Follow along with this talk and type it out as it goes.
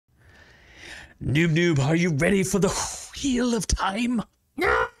Noob, are you ready for the Wheel of Time?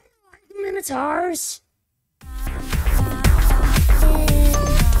 No, Minotaurs.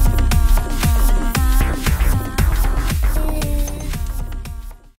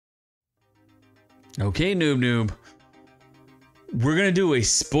 Okay, Noob. We're going to do a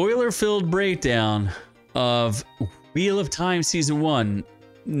spoiler-filled breakdown of Wheel of Time Season 1.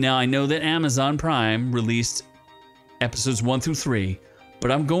 Now, I know that Amazon Prime released episodes 1 through 3,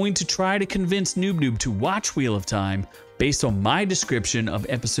 but I'm going to try to convince Noob to watch Wheel of Time based on my description of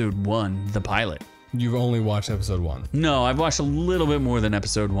episode 1, the pilot. You've only watched episode 1? No, I've watched a little bit more than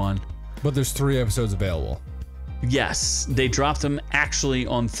episode 1. But there's 3 episodes available. Yes, they dropped them actually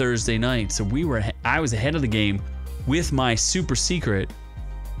on Thursday night, so I was ahead of the game with my super secret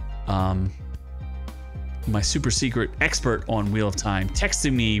expert on Wheel of Time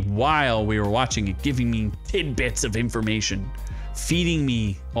texting me while we were watching it, giving me tidbits of information, feeding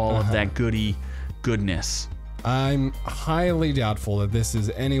me all of that goodness. I'm highly doubtful that this is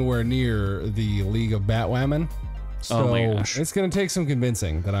anywhere near the League of Batwomen. So oh my gosh. It's going to take some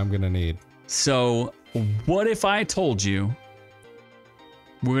convincing that I'm going to need. So what if I told you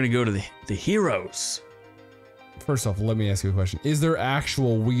we're going to go to the heroes? First off, let me ask you a question. Is there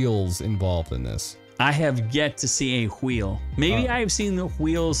actual wheels involved in this? I have yet to see a wheel. Maybe I have seen the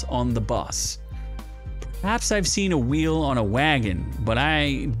wheels on the bus. Perhaps I've seen a wheel on a wagon, but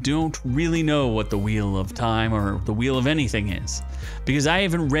I don't really know what the Wheel of Time or the Wheel of anything is, because I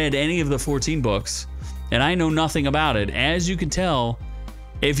haven't read any of the 14 books, and I know nothing about it. As you can tell,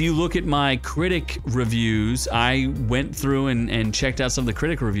 if you look at my critic reviews, I went through and checked out some of the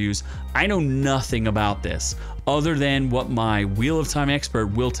critic reviews. I know nothing about this other than what my Wheel of Time expert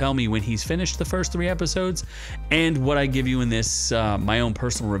will tell me when he's finished the first 3 episodes, and what I give you in this, my own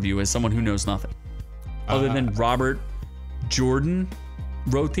personal review as someone who knows nothing. Other than Robert Jordan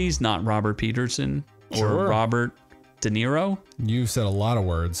wrote these, not Robert Peterson or Robert De Niro. You said a lot of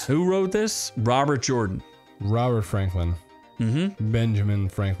words. Who wrote this? Robert Jordan. Robert Franklin. Benjamin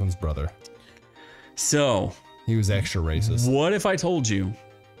Franklin's brother. So he was extra racist. What if I told you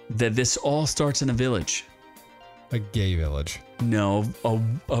that this all starts in a village? A gay village. No,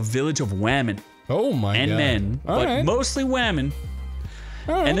 a village of women. Oh my God. And men, all but right. mostly women.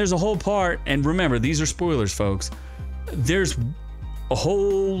 Right. And there's a whole part, and remember, these are spoilers, folks. There's a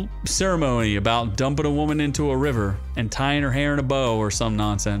whole ceremony about dumping a woman into a river and tying her hair in a bow or some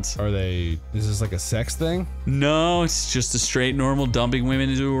nonsense. Is this like a sex thing? No, it's just a straight, normal dumping women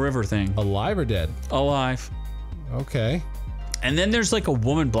into a river thing. Alive or dead? Alive. Okay. And then there's like a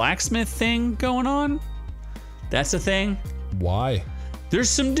woman blacksmith thing going on. That's a thing. Why?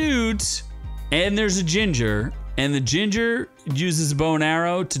 There's some dudes, and there's a ginger. And the ginger uses a bow and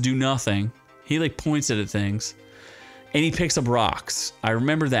arrow to do nothing. He like points it at things. And he picks up rocks. I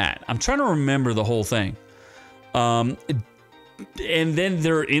remember that. I'm trying to remember the whole thing. And then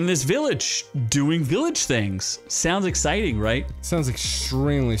they're in this village doing village things. Sounds exciting, right? Sounds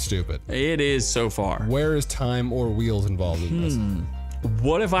extremely stupid. It is so far. Where is time or wheels involved in this?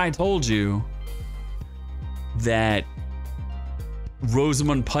 What if I told you that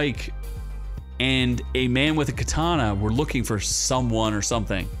Rosamund Pike and a man with a katana were looking for someone or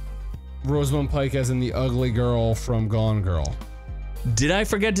something? Rosamund Pike as in the ugly girl from Gone Girl. Did I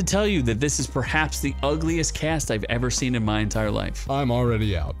forget to tell you that this is perhaps the ugliest cast I've ever seen in my entire life? I'm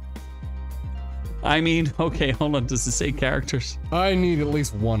already out. I mean, okay, hold on. Does it say characters? I need at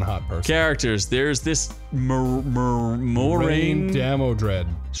least one hot person. Characters. There's this Moiraine Damodred.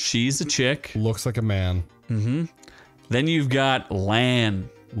 She's a chick. Looks like a man. Then you've got Lan.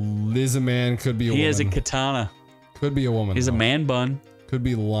 Liz a man, could be a woman. He has a katana. Could be a woman. He's a man bun. Could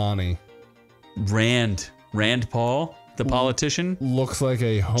be Lonnie. Rand Paul, the politician. Looks like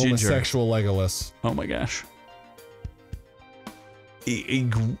a homosexual Legolas. Oh my gosh.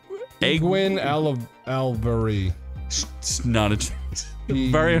 Egwene Alvari. It's not a...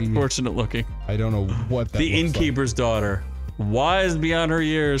 Very unfortunate looking. I don't know what that The innkeeper's daughter. Wise beyond her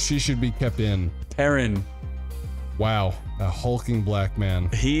years. She should be kept in. Perrin. Wow. A hulking black man.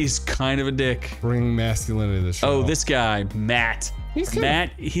 He's kind of a dick. Bringing masculinity to the show. Oh, this guy, Matt.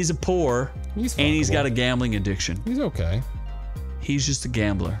 He's a poor. And he's got a gambling addiction. He's okay. He's just a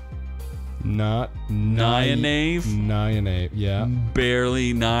gambler. Not Nynaeve. Nynaeve, yeah.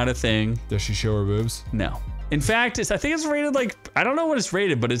 Barely, not a thing. Does she show her boobs? No. In fact, I think it's rated like, I don't know what it's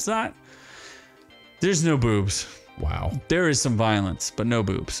rated, but it's not. There's no boobs. Wow. There is some violence, but no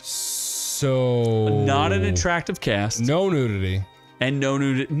boobs. So. Not an attractive cast. No nudity. And no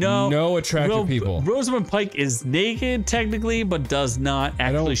nudity. No attractive people. Rosamund Pike is naked technically, but does not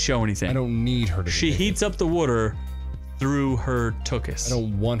actually show anything. I don't need her to be She naked. heats up the water through her tuchus. I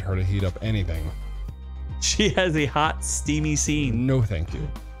don't want her to heat up anything. She has a hot, steamy scene No, thank you.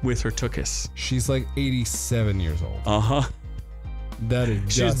 with her tuchus. She's like 87 years old. Uh-huh. That is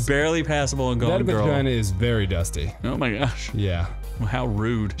She's just... barely passable in Gone That Girl. vagina is very dusty. Oh my gosh. Yeah. How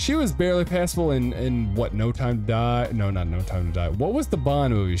rude. She was barely passable in what, No Time to Die? No, not No Time to Die. What was the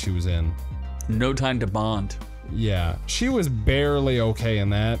Bond movie she was in? No Time to Bond. Yeah. She was barely okay in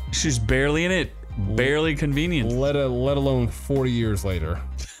that. She's barely in it. Barely convenient. Let alone 40 years later.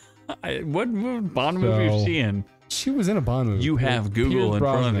 What Bond movie was she in? She was in a Bond movie. You have Google in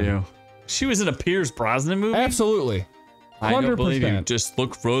front of you. She was in a Pierce Brosnan movie? Absolutely. 100%. I don't believe you. Just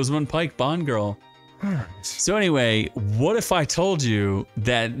look Rosamund Pike, Bond girl. So anyway, what if I told you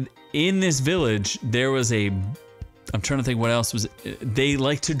that in this village there was I'm trying to think what else was. They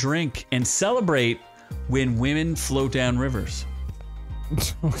like to drink and celebrate when women float down rivers.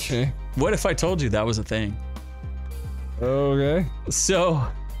 Okay. What if I told you that was a thing? Okay. So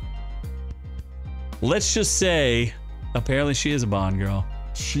let's just say, apparently she is a Bond girl.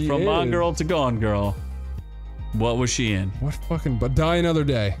 From Bond girl to Gone Girl. What was she in? What fucking... But Die Another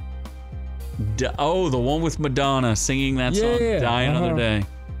Day. The one with Madonna singing that song, Die Another Day.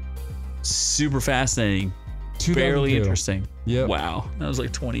 Super fascinating. Barely interesting. Yep. Wow. That was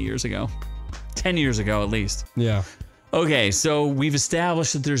like 20 years ago. 10 years ago, at least. Yeah. Okay, so we've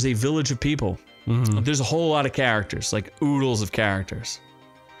established that there's a village of people. There's a whole lot of characters, like oodles of characters.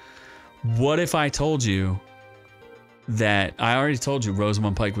 What if I told you that... I already told you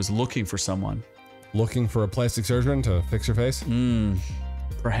Rosamund Pike was looking for someone. Looking for a plastic surgeon to fix her face?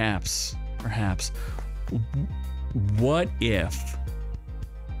 Perhaps. What if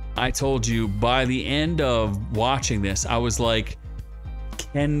I told you by the end of watching this, I was like,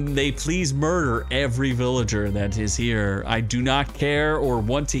 can they please murder every villager that is here? I do not care or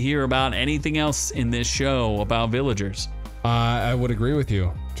want to hear about anything else in this show about villagers. I would agree with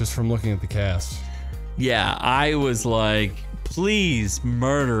you, just from looking at the cast. Yeah, I was like, please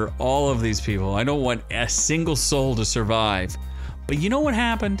murder all of these people. I don't want a single soul to survive. But you know what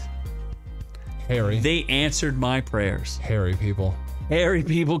happened? Harry. They answered my prayers. Harry people. Harry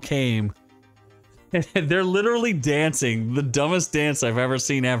people came. They're literally dancing, the dumbest dance I've ever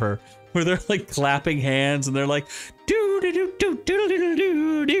seen ever, where they're like clapping hands and they're like do do do do do do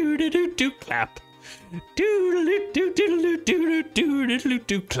do do do do do clap. Do do do do do do do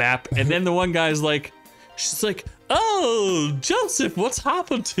do clap. And then the one guy's like, she's like, "Oh, Joseph, what's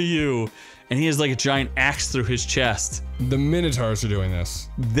happened to you?" And he has like a giant axe through his chest. The Minotaurs are doing this.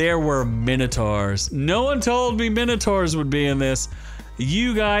 There were Minotaurs. No one told me Minotaurs would be in this.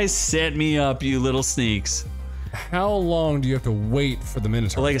 You guys set me up, you little sneaks. How long do you have to wait for the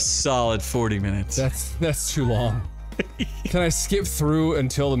Minotaurs? Like a solid 40 minutes. That's too long. Can I skip through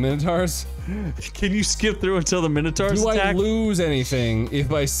until the Minotaurs? Can you skip through until the Minotaurs attack? Do I lose anything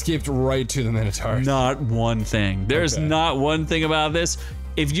if I skipped right to the Minotaurs? Not one thing. There's not one thing about this.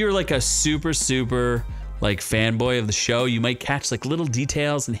 If you're like a super like fanboy of the show, you might catch like little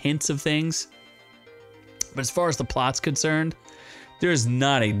details and hints of things. But as far as the plot's concerned, there's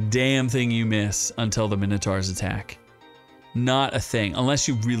not a damn thing you miss until the Minotaurs attack. Not a thing, unless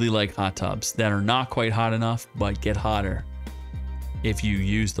you really like hot tubs that are not quite hot enough, but get hotter if you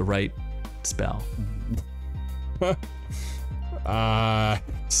use the right spell.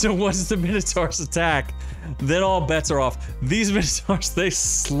 So once the Minotaurs attack, then all bets are off. These Minotaurs, they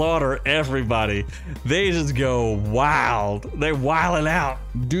slaughter everybody. They just go wild. They're wilding out.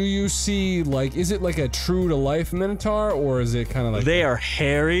 Do you see, like, is it like a true to life Minotaur, or is it kind of like... They are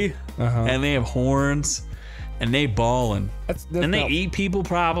hairy, and they have horns, and they ballin'. And they eat people,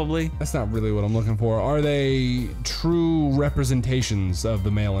 probably. That's not really what I'm looking for. Are they true representations of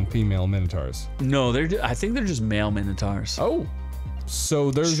the male and female Minotaurs? No, I think they're just male Minotaurs. Oh.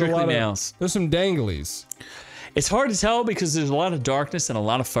 So there's Strictly a lot of males. There's some danglies. It's hard to tell because there's a lot of darkness and a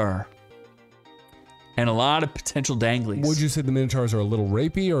lot of fur. And a lot of potential danglies. Would you say the Minotaurs are a little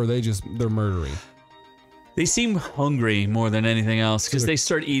rapey, or are they're murdery? They seem hungry more than anything else because they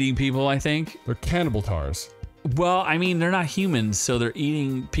start eating people, I think. They're cannibal tars. Well, I mean, they're not humans, so they're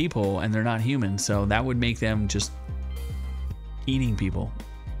eating people, and they're not human, so that would make them just eating people.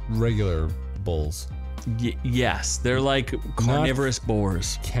 Regular bulls. Yes, they're like carnivorous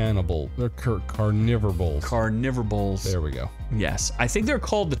boars. Cannibal. They're carnivore bulls. Carnivore bulls. There we go. Yes, I think they're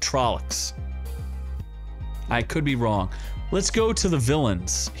called the Trollocs. I could be wrong. Let's go to the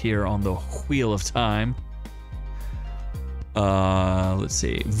villains here on the Wheel of Time. Let's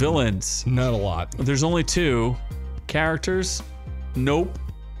see. Villains. Not a lot. There's only 2. Characters. Nope.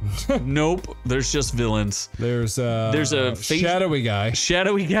 Nope. There's just villains. There's a shadowy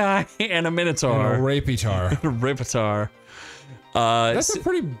guy and a Minotaur. and a Rapitar. Rapitar. That's a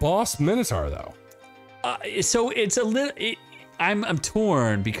pretty boss Minotaur, though. So it's a little. I'm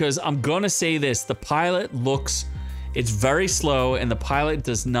torn because I'm gonna say this. The pilot looks. It's very slow, and the pilot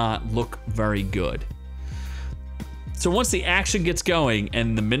does not look very good. So once the action gets going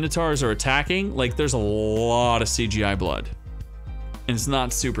and the Minotaurs are attacking, like there's a lot of CGI blood. And it's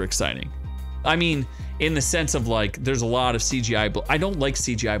not super exciting. I mean, in the sense of like, there's a lot of CGI blood. I don't like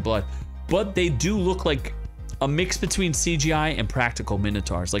CGI blood, but they do look like a mix between CGI and practical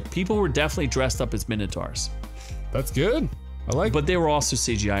Minotaurs. Like people were definitely dressed up as Minotaurs. That's good. But they were also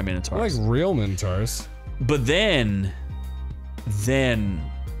CGI Minotaurs. I like real Minotaurs. But then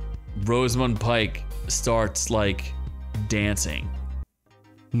Rosamund Pike starts like dancing.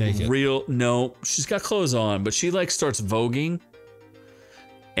 Naked. No, she's got clothes on, but she like starts voguing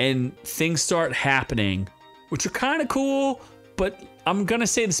and things start happening, which are kind of cool, but I'm gonna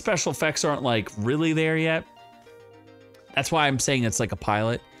say the special effects aren't like really there yet. That's why I'm saying it's like a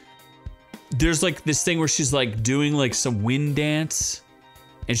pilot. There's like this thing where she's like doing like some wind dance,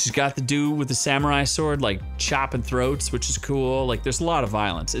 and she's got the dude with the samurai sword like chopping throats, which is cool. Like there's a lot of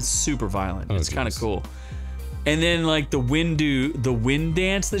violence. It's super violent. It's kind of cool. And then like the wind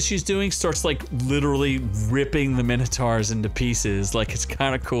dance that she's doing starts like literally ripping the Minotaurs into pieces. Like it's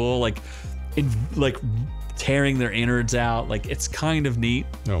kind of cool. Like tearing their innards out. Like it's kind of neat.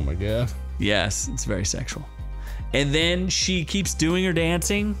 Oh my god. Yes, it's very sexual. And then she keeps doing her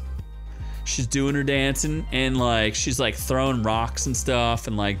dancing. She's doing her dancing and like she's like throwing rocks and stuff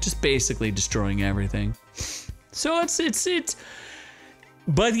and like just basically destroying everything. So it's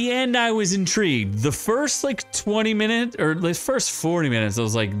by the end I was intrigued. The first like 20 minutes or the first 40 minutes I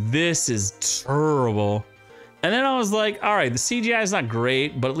was like, this is terrible. And then I was like, all right, the CGI is not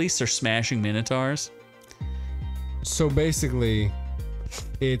great, but at least they're smashing Minotaurs. So basically,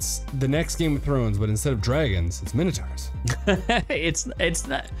 it's the next Game of Thrones, but instead of dragons, it's Minotaurs. It's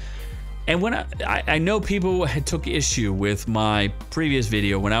not. And when I know people had took issue with my previous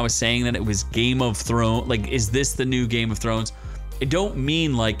video when I was saying that it was Game of Thrones, like, is this the new Game of Thrones? I don't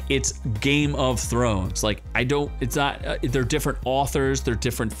mean like it's Game of Thrones. Like it's not, they're different authors, they're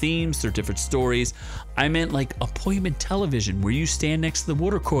different themes, they're different stories. I meant like appointment television where you stand next to the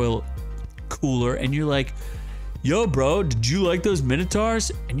water cooler and you're like, yo bro, did you like those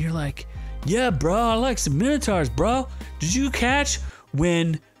Minotaurs? And you're like, yeah bro, I like some Minotaurs bro. Did you catch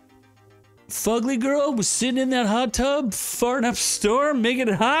when Fugly Girl was sitting in that hot tub farting up a storm, making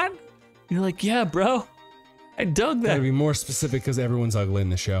it hot? And you're like, yeah bro, I dug that. Gotta be more specific because everyone's ugly in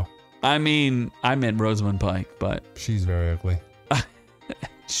the show. I mean, I meant Rosamund Pike, but she's very ugly.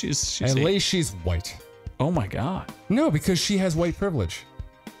 she's at least she's white. Oh my god. No, because she has white privilege.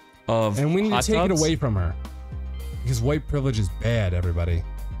 And we need to take it away from her. Because white privilege is bad, everybody.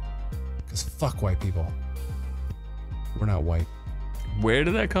 Because fuck white people. We're not white. Where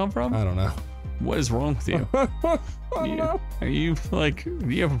did that come from? I don't know. What is wrong with you? Are you like, do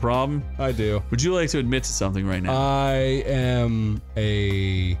you have a problem? I do. Would you like to admit to something right now? I am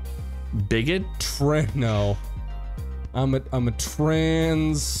a bigot? No. I'm a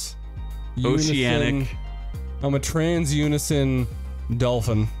trans oceanic. I'm a trans unison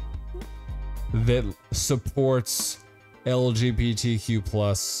dolphin that supports LGBTQ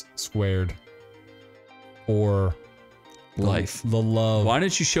plus squared or life. The love. Why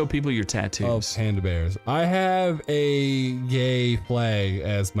don't you show people your tattoos? Of panda bears. I have a gay flag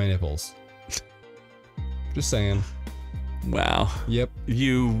as my nipples. Just saying. Wow. Yep.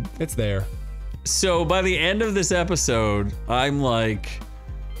 It's there. So by the end of this episode, I'm like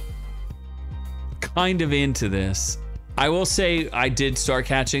kind of into this. I will say I did start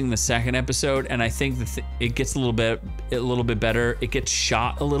catching the second episode, and I think it gets a little bit better. It gets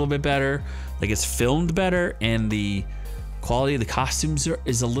shot a little bit better. Like it's filmed better, and the quality of the costumes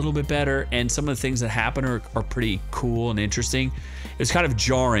is a little bit better, and some of the things that happen are pretty cool and interesting. It was kind of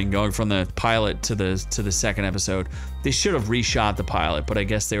jarring going from the pilot to the second episode. They should have reshot the pilot, but I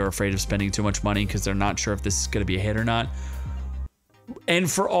guess they were afraid of spending too much money because they're not sure if this is going to be a hit or not. And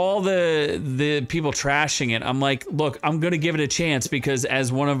for all the people trashing it, I'm like, look, I'm going to give it a chance because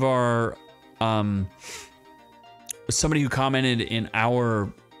as one of our somebody who commented in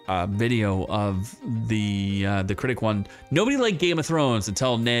our video of the critic one, nobody liked Game of Thrones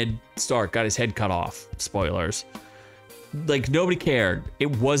until Ned Stark got his head cut off. Spoilers. Like nobody cared.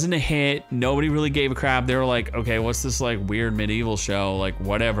 It wasn't a hit. Nobody really gave a crap. They were like, okay, what's this like weird medieval show? Like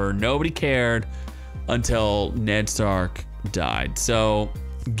whatever. Nobody cared until Ned Stark died. So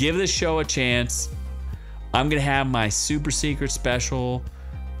give this show a chance. I'm gonna have my super secret special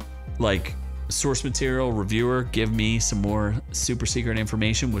like source material reviewer give me some more super secret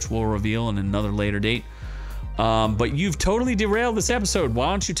information, which we'll reveal in another later date. But you've totally derailed this episode. Why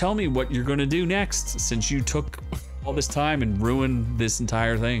don't you tell me what you're going to do next, since you took all this time and ruined this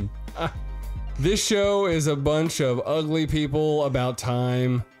entire thing? This show is a bunch of ugly people about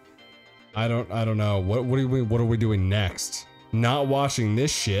time. I don't know. What are we doing next? Not watching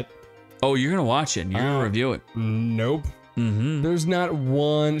this shit. Oh, you're gonna watch it. You're gonna review it. Nope. There's not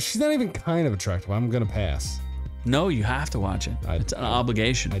one. She's not even kind of attractive. I'm gonna pass. No, you have to watch it. It's an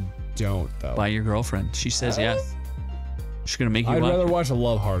obligation. I don't though. By your girlfriend. She says yes. She's gonna make you I'd watch. rather watch A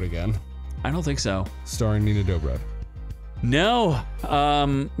Love Heart again. I don't think so. Starring Nina Dobrev. No.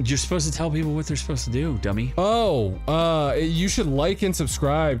 You're supposed to tell people what they're supposed to do, dummy. Oh, you should like and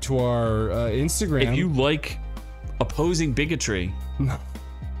subscribe to our Instagram. If you like opposing bigotry.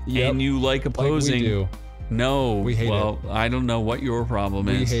 Yep. And you like opposing. Like we do. No. We hate it. I don't know what your problem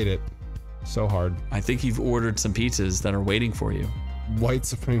is. We hate it. So hard. I think you've ordered some pizzas that are waiting for you. White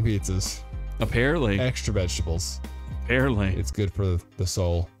Supreme pizzas. Apparently. Extra vegetables. Apparently. It's good for the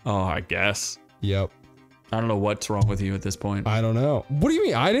soul. Oh, I guess. Yep. I don't know what's wrong with you at this point. I don't know. What do you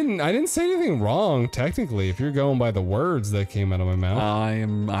mean? I didn't say anything wrong, technically, if you're going by the words that came out of my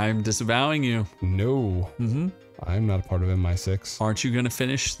mouth. I'm disavowing you. No. I'm not a part of MI6. Aren't you gonna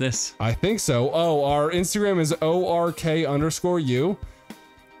finish this? I think so. Oh, our Instagram is ORK_U.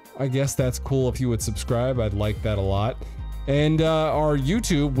 I guess that's cool if you would subscribe. I'd like that a lot. And our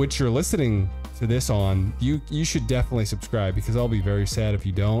YouTube, which you're listening to this on, you should definitely subscribe, because I'll be very sad if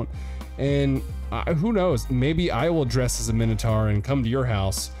you don't. And who knows? Maybe I will dress as a Minotaur and come to your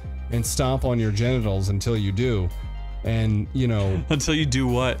house and stomp on your genitals until you do. And, you know... Until you do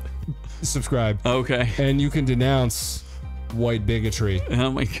what? Subscribe. Okay. And you can denounce white bigotry. Oh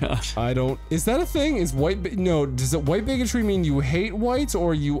my god. I don't... Is that a thing? Is white... No, does it white bigotry mean you hate whites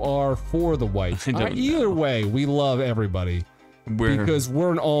or you are for the whites? Either way, we love everybody. Because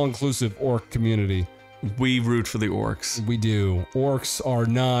we're an all-inclusive orc community. We root for the orcs. We do. Orcs are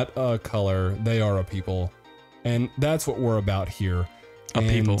not a color. They are a people. And that's what we're about here.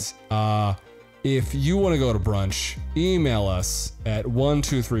 People. If you want to go to brunch, email us at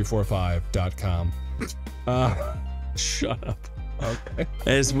 12345.com. Shut up. Okay.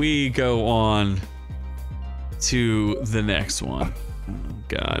 As we go on to the next one. Oh,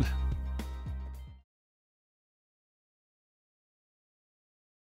 God.